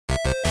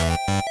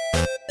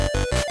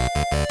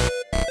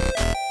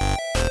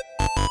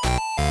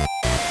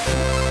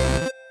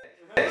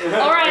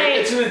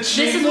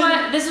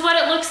achievement? This is what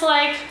it looks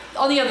like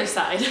on the other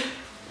side.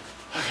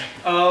 Okay.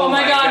 Oh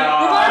my god.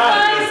 We're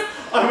butterflies!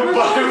 I'm a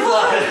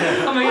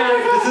butterfly! Oh my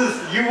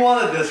god. You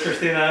wanted this,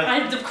 Christina.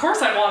 Of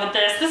course I wanted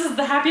this. This is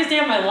the happiest day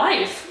of my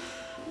life.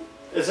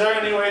 Is there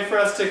any way for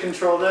us to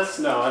control this?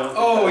 No, I don't think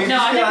Oh, you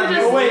just got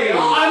no, wait,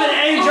 I'm an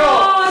angel!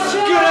 Oh,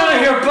 get out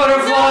of here,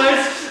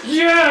 butterflies! No.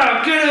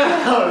 Yeah, get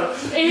out!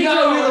 Angel!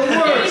 No,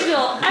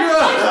 Angel! I'm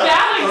like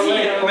bowing to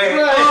you! Wait,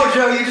 oh,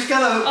 Joe, you just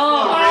got a...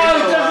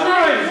 that's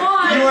right!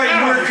 You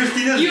were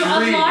Christina's You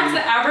dream. unlocked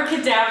the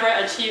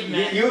abracadabra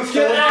achievement. You have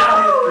stolen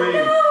Christina's dream.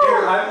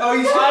 Here, oh,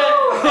 you saw it?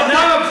 And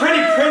now I'm a pretty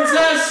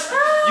princess?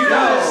 You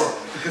guys...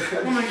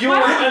 You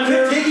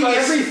were taking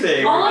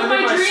everything. All of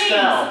my dreams.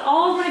 Spell.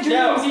 All of my dreams.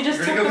 No. You just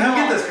took them Come all.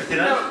 get this,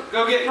 Christina. No,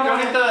 go get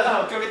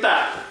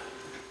that.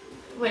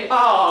 Wait.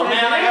 Oh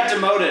man, I got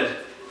demoted.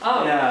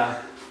 Oh.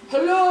 Yeah.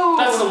 Hello.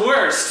 That's the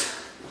worst.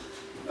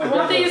 I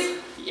want these.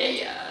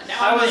 Yeah. Now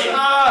I'm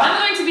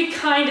going to be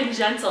kind and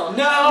gentle.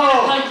 No.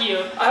 I'm gonna hug you.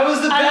 I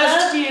was the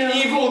best love you.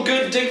 evil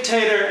good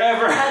dictator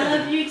ever. I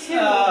love you too.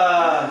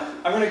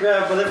 I'm gonna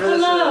grab whatever this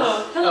is.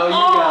 Hello. Oh, you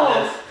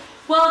got it.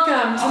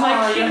 Welcome to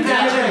my you kingdom,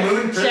 got your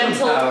moon prism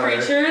gentle power.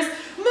 creatures.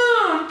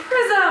 Moon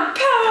prism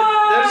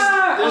power. There's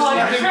oh,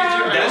 nothing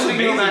That was There's no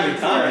amazing magic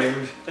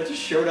time. That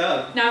just showed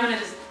up. Now I'm gonna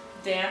just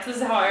dance. This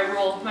is how I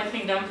rule my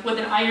kingdom with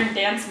an iron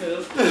dance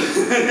move.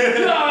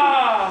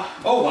 Ah.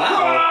 Oh wow,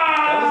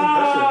 that was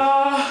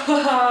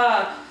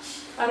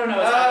impressive. I don't know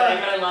what's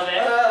happening, but I love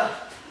it.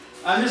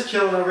 I'm just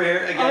chilling over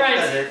here. Again, All right.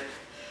 that's it.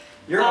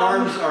 Your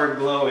arms are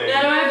glowing.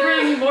 Now do I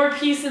bring more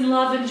peace and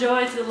love and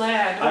joy to the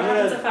land? What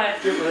happens if I...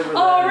 get whatever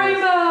Oh, that is.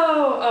 rainbow!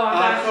 Oh, I'm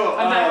back. cool.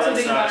 I'm back to that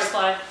being a sucks.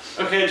 butterfly.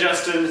 Okay,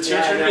 Justin, it's your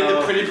Yeah, turn to be no.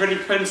 the pretty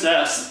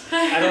princess.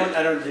 I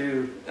don't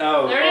do.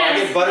 Oh, There it I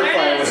is. get butterfly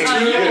There it is. wings. Oh,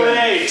 Too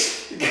late.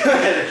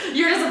 Good.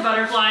 You're just a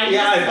butterfly.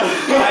 Yeah,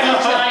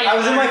 I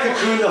was in my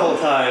cocoon the whole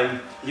time.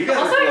 You guys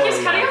Also, are it keeps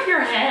glowing cutting now. off your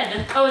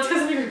head. Oh, it's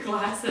because of your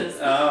glasses.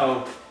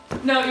 Oh.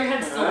 No, your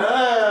head's still...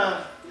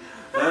 I'm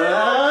I'm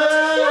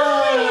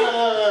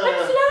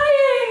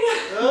flying!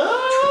 Oh.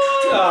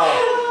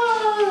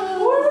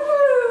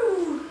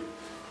 Woo!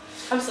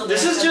 I'm still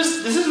This is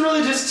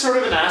really just sort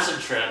of an acid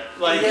trip.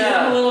 Like,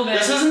 Yeah, a little bit.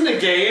 this isn't a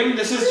game.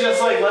 This is just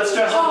like, let's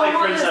dress up Oh, like I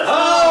want this. princesses.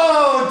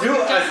 Oh,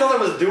 I thought it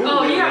was dual.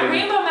 Oh, you got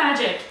wielding. rainbow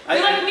magic. You're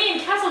I- like me in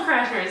Castle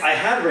Crashers. I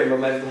had rainbow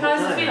magic the whole How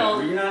does it time. feel?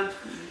 Were you not?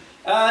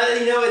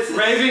 You know, it's...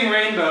 Raving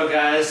rainbow,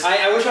 guys.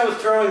 I wish I was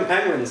throwing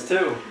penguins,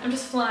 too. I'm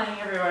just flying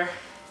everywhere.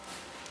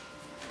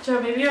 Joe,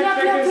 maybe your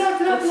Flap, characters... flap,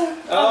 flap, flap,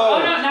 let's- flap. Oh,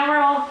 no, now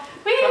we're all...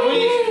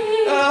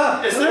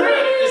 Is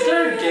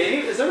there a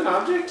game? Is there an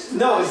object?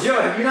 No, Joe,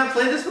 have you not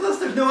played this with us?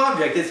 There's no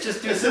object. It's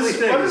just do silly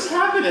things. What is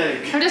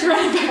happening? I'm just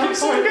running back I'm and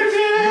so forth.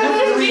 confused. I'm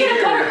just being a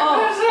butter. You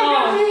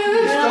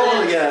stole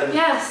Really? again.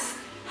 Yes.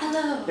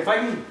 Hello. If I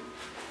can...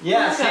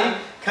 Yeah, Okay. see?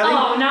 Cutting,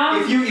 Oh, no.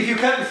 If you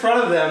cut in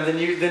front of them, then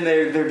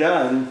they're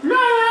done.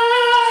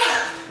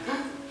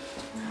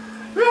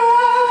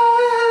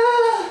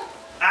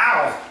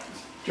 Ow!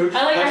 Joe just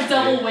I like punched my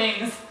double me.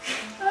 wings.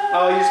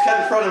 Oh, you just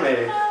cut in front of me.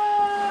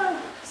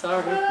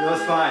 Sorry. No,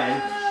 it's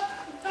fine.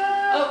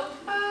 Oh.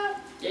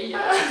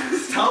 Yeah.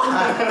 Stop.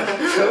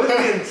 Joe's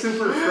being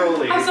super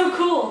trolly. I'm so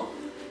cool.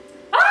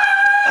 Ah!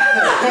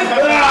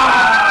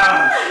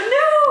 No!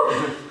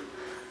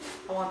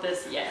 I want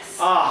this, yes.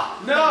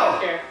 No.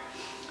 Here.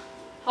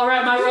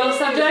 Alright, my royal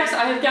subjects,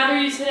 I have gathered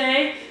you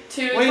today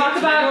to Wait, talk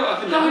can I go up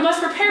about and how we down?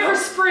 must prepare No. for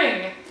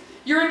spring.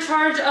 You're in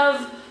charge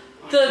of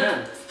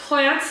the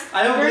plants.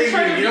 I don't You're in believe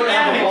charge you. of You the don't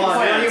have a animals. wand.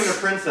 You're not plants. even a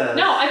princess.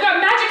 No, I've got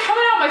magic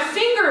coming out my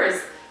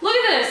fingers. Look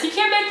at this. You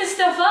can't make this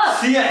stuff up.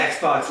 See ya,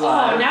 Xbox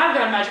Live. Oh, now I've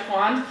got a magic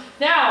wand.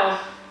 Now,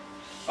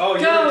 Oh,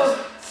 go.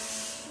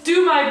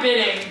 Do my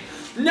bidding.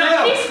 No.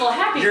 My peaceful,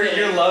 happy bidding.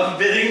 Your love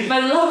bidding. My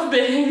love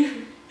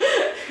bidding.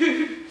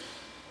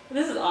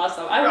 This is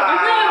awesome. I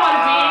really want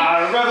to be.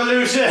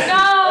 Revolution.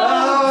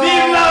 No!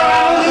 Vive la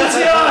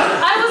revolution!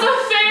 I was a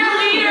fair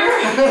leader!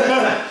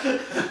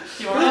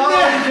 You want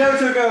Oh, Joe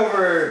took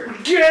over.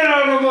 Get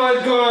out of my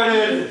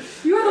garden!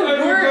 You are the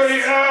Everybody,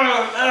 worst!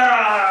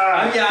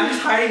 I'm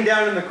just hiding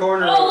down in the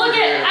corner. Oh, over look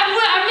here. it!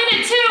 I'm in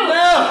it too!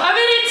 No. I'm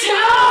in it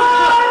too!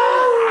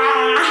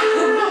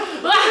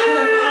 Oh,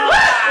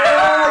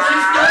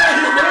 she's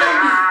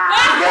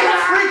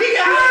freaking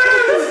out.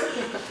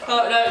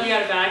 Oh, no, you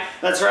got it back.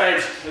 That's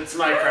right. It's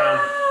my crown.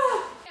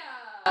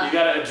 You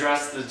gotta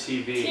address the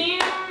TV.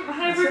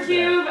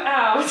 TeamHypercube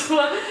out.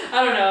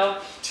 I don't know.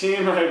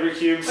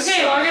 TeamHypercube.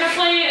 Okay, well, we're gonna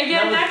play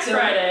again next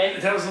Friday.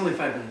 That was only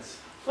 5 minutes.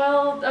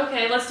 Well,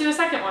 okay, let's do a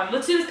second one.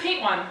 Let's do this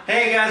paint one.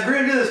 Hey guys, we're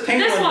gonna do this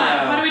paint This one.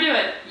 now. How do we do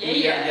it?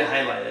 You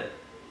highlight it.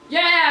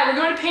 Yeah, we're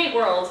going to Paint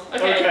World.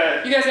 Okay.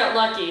 Okay. You guys got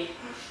lucky.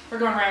 We're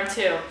going round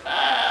 2. I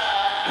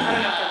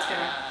don't know if that's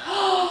gonna.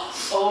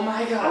 Oh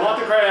my god. I want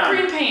the crayon.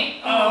 Green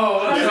paint. Oh,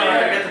 How does sorry, it I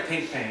work? got the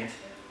pink paint.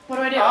 What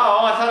do I do?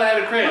 Oh, I thought I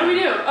had a crayon. What do we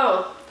do?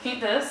 Oh, paint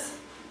this.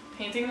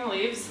 Painting the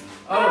leaves.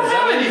 I don't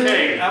have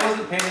anything. I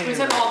wasn't painting. We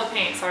took all the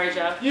paint. Sorry,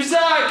 Jeff. You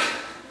suck!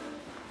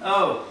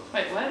 Oh.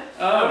 Wait, what?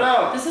 Oh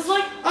no. This is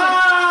like.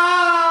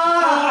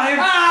 Ah!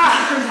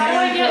 How do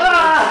I get?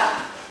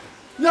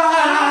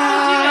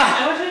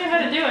 I wish I knew how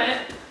to do it.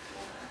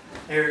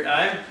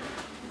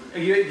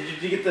 Here,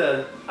 did you get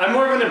the... I'm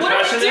more of an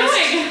impressionist. What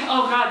are you doing?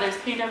 Oh god, there's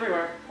paint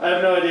everywhere. I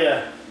have no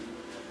idea.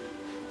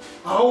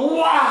 Oh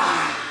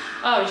wow!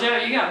 Oh Joe,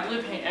 you got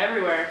blue paint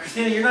everywhere.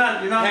 Christina, you're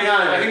not. Hang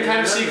on, I can kind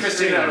of see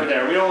Christina over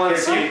there. We don't want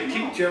to see.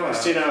 Keep Joe out.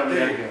 Christina over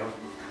there. there. You go.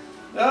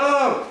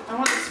 Oh! I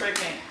want the spray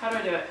paint. How do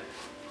I do it?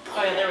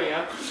 Oh yeah, there we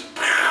go.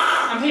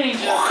 I'm painting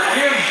Joe.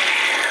 Here,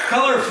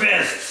 color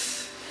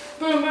fists.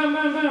 Boom, boom,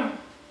 boom, boom.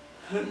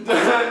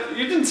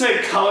 You didn't say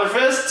color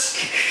fists.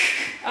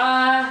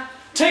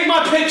 Take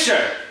my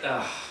picture.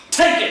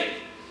 Take it.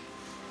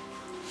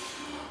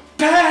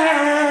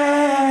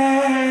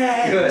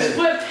 Bang! Good.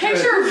 But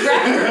picture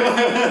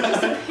record.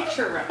 Just a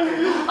picture record.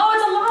 Oh,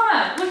 it's a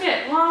llama. Look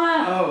at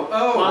llama. Oh.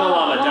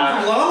 Llama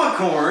duck. Llama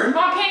corn.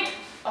 Llama pink.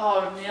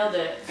 Oh, nailed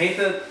it. Paint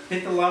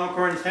the llama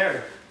corn's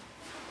hair.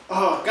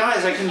 Oh,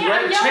 guys, I can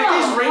Yeah, check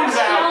these rings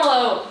out.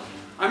 Yellow.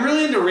 I'm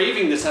really into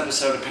raving this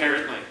episode,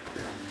 apparently.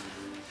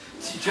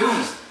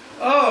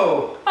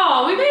 Oh.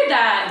 Oh, we made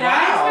that,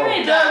 guys. Wow. We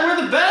made that. Yeah,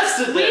 we're the best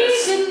at We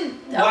this. didn't.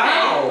 Okay,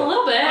 Wow. a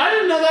little bit. I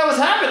didn't know that was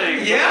happening.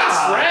 but Yeah.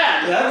 That's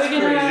rad. That's Are we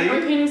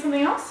crazy. painting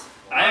something else?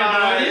 I have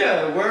no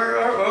idea. Where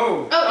are...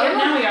 Oh. Oh, yeah,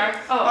 now we are.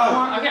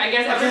 Oh, okay, I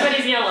guess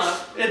everybody's yellow.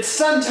 It's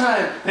sun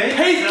time.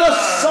 Paint the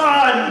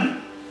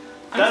sun!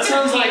 I'm That just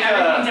gonna sounds paint like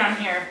everything down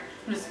here.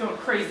 I'm just going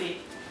crazy.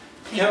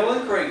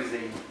 Going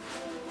crazy.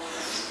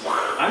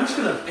 I'm just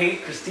gonna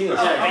paint Christina's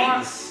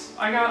face.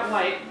 I got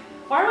white.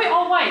 Why are we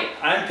all white?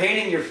 I'm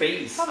painting your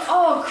face.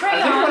 Oh, crayon.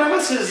 I think one of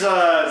us is,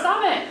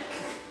 Stop it.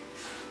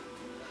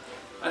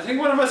 I think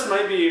one of us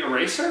might be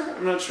eraser.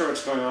 I'm not sure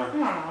what's going on. I don't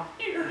know.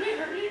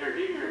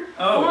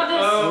 I Oh. want this.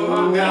 Oh,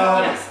 Pink.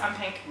 God. Yes, I'm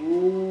pink.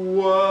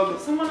 Whoa.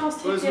 Someone else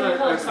take Where's the other my-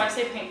 color, so I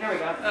say pink. There we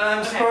go. I'm Okay,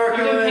 I'm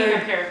sparkling. doing pink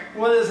up here.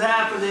 What is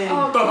happening?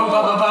 Oh, cool.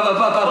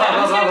 Wait,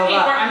 I'm just gonna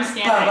paint where I'm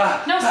standing.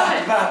 No, stop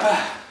it.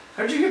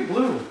 How'd you get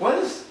blue? What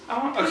is... I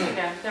want pink Okay.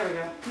 again. There we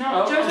go. No,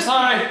 Oh, Joe's I'm just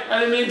sorry. pink. I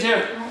didn't mean to.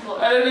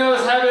 I I didn't know it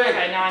was happening.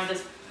 Okay, now I'm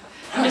just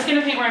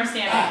gonna paint where I'm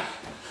standing.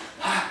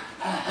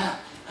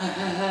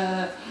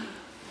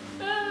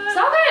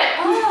 Stop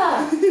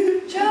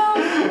it! Joe!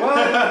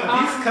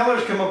 What? These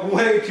colors come up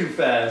way too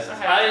fast.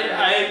 Okay.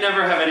 I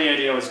never have any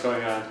idea what's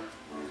going on.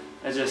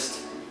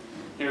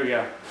 Here we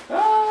go.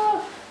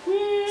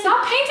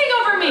 Stop painting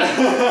over me!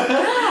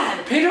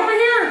 God! Paint over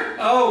here!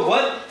 Oh,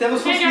 what? That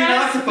was supposed to be an Hey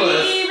guys,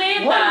 octopus. we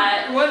made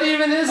that. What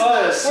even is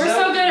this? We're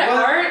so good at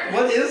art.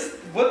 What is...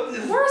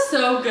 We're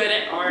so good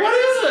at art. What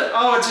is it?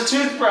 Oh, it's a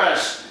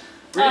toothbrush.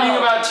 Reading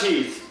about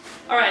teeth.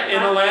 Alright.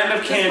 In a land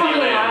of This is probably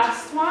the Candyland.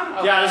 last one?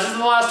 Okay. Yeah, this is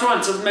the last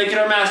one, so make it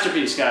our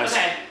masterpiece, guys.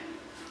 Okay.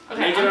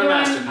 Make it our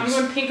masterpiece. I'm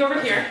going pink over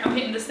here. I'm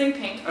painting this thing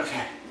pink.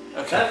 Okay.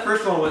 That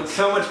first one went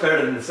so much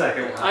better than the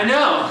second one. I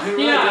know. It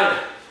really Yeah. did.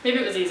 Maybe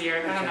it was easier.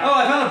 I don't know. Oh,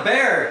 I found a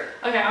bear.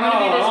 Okay, I'm gonna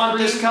be I this want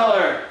green this color.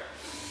 I'm gonna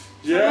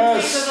take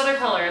Yes. those other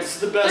colors. This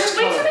is the best There's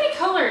way too color. many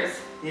colors.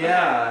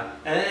 Yeah.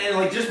 And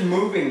like just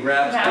moving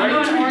grabs. Okay, I'm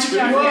going orange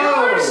down here.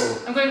 Whoa.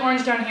 I'm going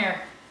orange down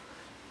here.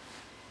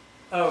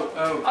 Oh.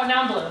 Oh,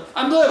 now I'm blue.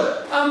 I'm blue.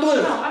 I'm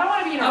blue. No, I don't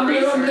want to be an I'm blue.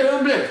 eraser. I'm blue.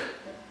 I'm blue.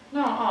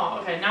 No, oh,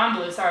 okay, now I'm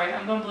blue. Sorry,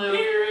 I'm going blue.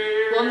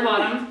 Blue on the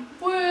bottom.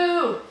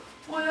 Woo!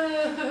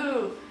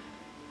 Woo!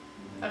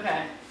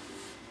 Okay,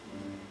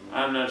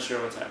 I'm not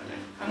sure what's happening.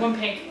 I'm going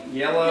pink.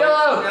 Yellow.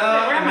 Yellow. No, Wait,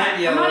 where am I? meant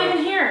yellow. I'm not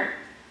even here.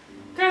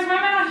 Guys, why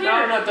am I not here? No,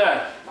 I'm not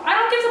that. I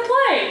don't get to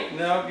play.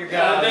 No, you're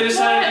gone. They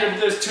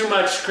decided there's too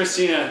much,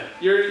 Christina.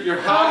 You're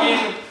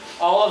hogging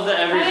all of the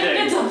I didn't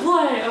everything. get to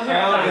play. Okay, Oh,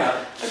 fine.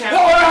 God.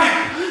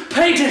 Okay.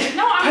 Paint it.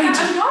 No, I'm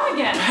Paint gone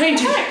again. Paint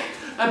What the it.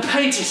 heck? I'm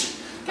painted.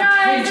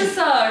 Guys, this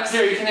sucks.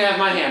 Here, you can have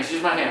my hands.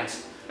 Use my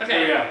hands. Okay.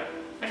 Here we go.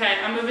 Okay,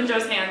 I'm moving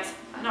Joe's hands.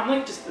 No, I'm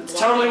like just. It's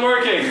totally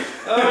working.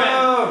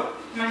 Oh.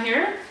 Am I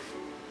here?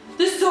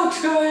 This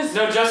sucks, guys.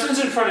 No, Justin's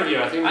in front of you.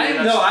 I think maybe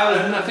I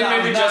that's- think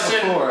maybe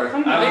Justin. Before.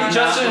 I'm I think not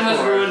Justin has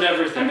before. ruined I'm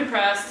everything.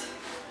 depressed.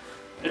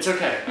 It's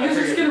okay. You guys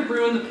are just gonna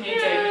ruin the painting.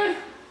 Yeah.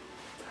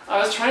 I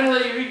was trying to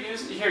let you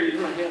use. Here, use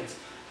my hands.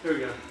 Here we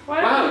go.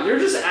 Why Wow, don't- you're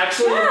just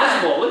actually Yeah.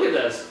 invisible. Look at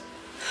this.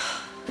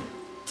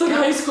 It's like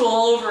high school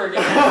all over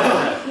again.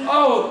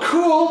 Oh,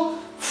 cool.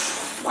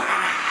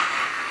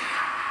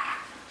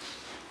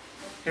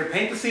 Here,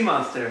 paint the sea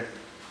monster.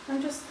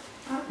 I'm just.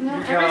 No,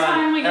 You're every gone.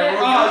 time we get.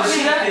 Everyone- Oh, Oh,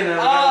 see that? you know,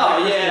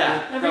 Oh,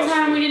 yeah. Every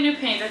time we get new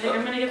paint, I think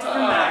I'm gonna get to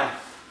come back.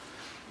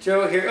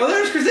 Joe here. Oh,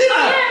 there's Christina.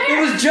 Oh, yeah, It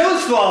was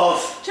Joe's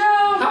fault. Joe!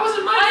 How was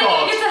it my I fault?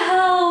 didn't get to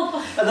help!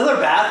 Another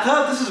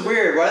bathtub? This is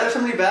weird. Why are there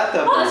so many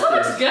bathtub Oh, this one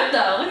monsters? looks good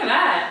though. Look at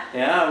that.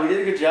 Yeah, we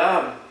did a good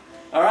job.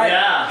 All right.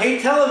 Yeah.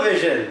 Hate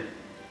television.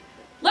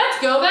 Let's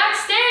go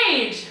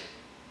backstage!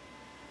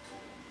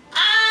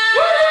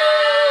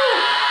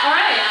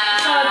 Alright,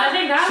 so I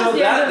think that was So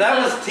the end of that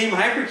the- was Team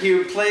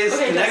Hypercube plays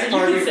Okay, Kinect Justin, you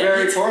Party can sit.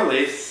 very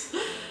poorly.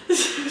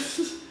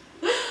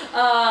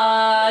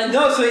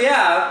 No, so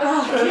yeah.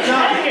 Oh, get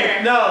out of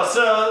here. No,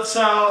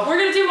 so. We're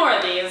gonna do more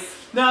of these.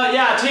 No,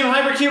 yeah, Team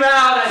Hypercube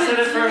out. I said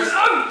it first.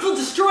 We'll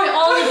destroy